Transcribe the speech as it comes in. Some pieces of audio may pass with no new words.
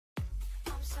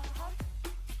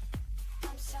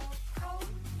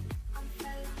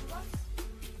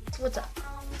What's up?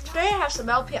 Today I have some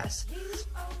LPS.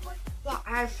 Well,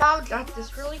 I found at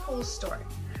this really cool store.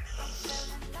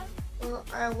 Well,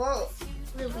 I won't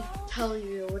really tell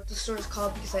you what the store is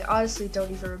called because I honestly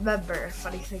don't even remember.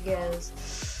 Funny thing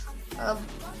is,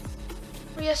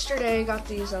 yesterday I got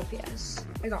these LPS.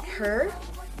 I got her,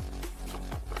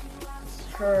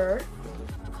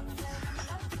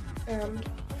 and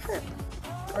her.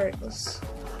 Alright, let's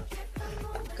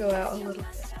go out a little bit.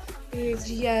 And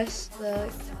yes, I'm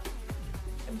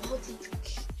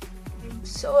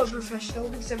so unprofessional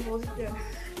because I'm holding the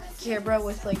camera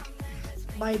with like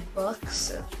my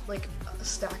books, like a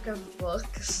stack of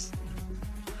books.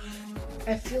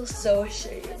 I feel so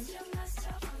ashamed.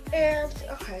 And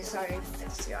okay, sorry,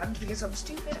 it's gone because I'm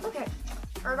stupid. Okay,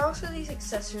 and also these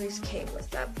accessories came with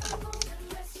them.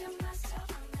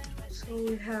 So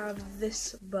we have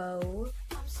this bow,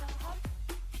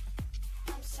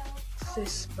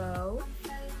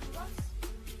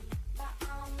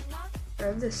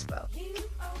 and this bow.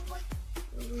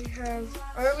 We have,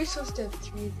 are we supposed to have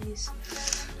 3 of these?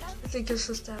 I think I'm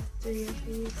supposed to have 3 of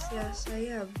these. Yes, I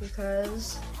am,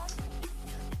 because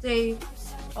they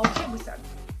all came with them.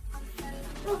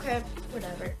 Okay,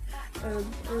 whatever.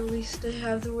 At least I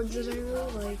have the ones that I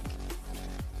really like.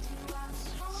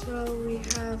 So we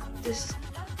have this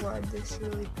one, this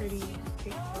really pretty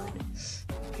pink one,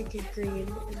 pink and green,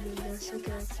 and then there's like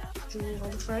a jewel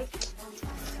on the front.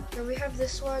 And we have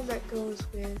this one that goes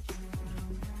with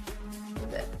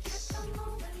this.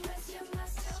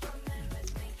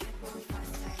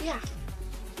 Yeah.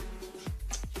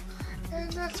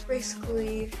 And that's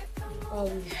basically all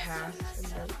we have. And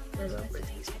then remember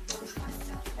these.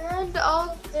 And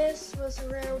all of this was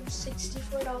around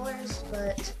 $64,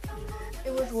 but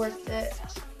it was worth it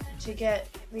to get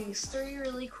these 3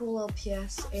 really cool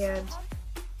LPS and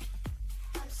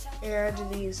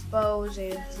these bows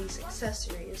and these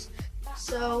accessories.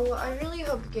 So I really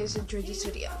hope you guys enjoyed this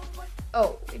video.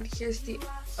 Oh, and here's an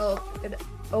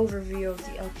overview of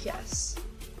the LPS.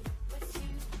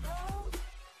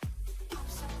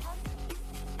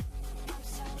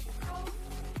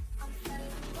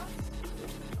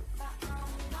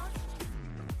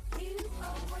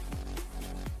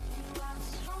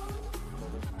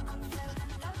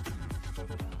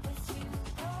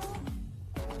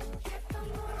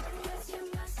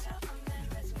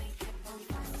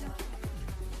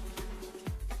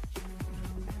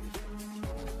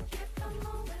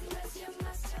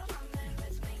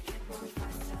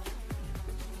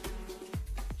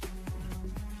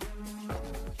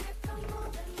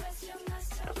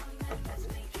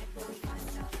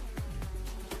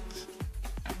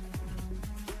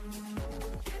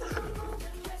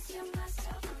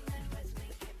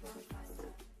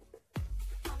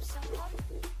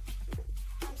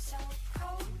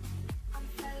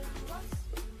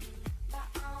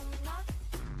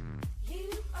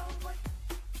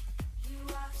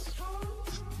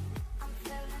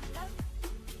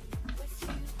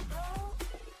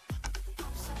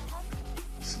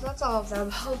 So that's all of them.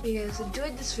 Hope you guys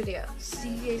enjoyed this video. See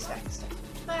you guys next time.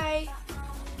 Bye!